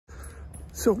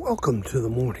So welcome to the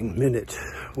Morning Minute,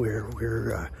 where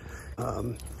we're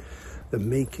the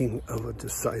making of a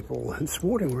disciple. And this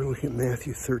morning we're looking at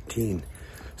Matthew 13,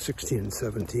 16 and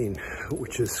 17,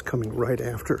 which is coming right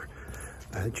after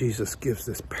Jesus gives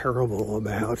this parable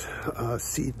about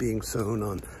seed being sown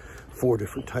on 4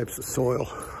 different types of soil.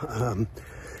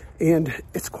 And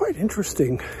it's quite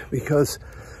interesting because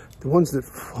the ones that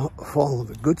fall in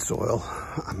the good soil,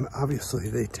 obviously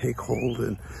they take hold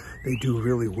and they do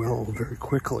really well very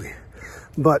quickly.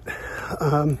 But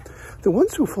the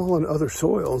ones who fall in other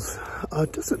soils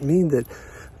doesn't mean that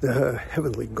the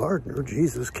heavenly gardener,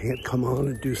 Jesus, can't come on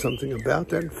and do something about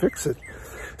that and fix it.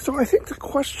 So I think the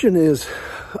question is,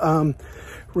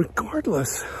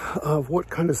 regardless of what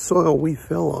kind of soil we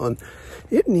fell on,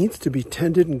 it needs to be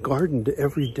tended and gardened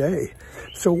every day.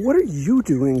 So what are you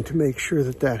doing to make sure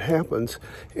that that happens?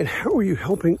 And how are you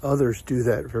helping others do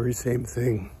that very same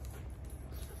thing?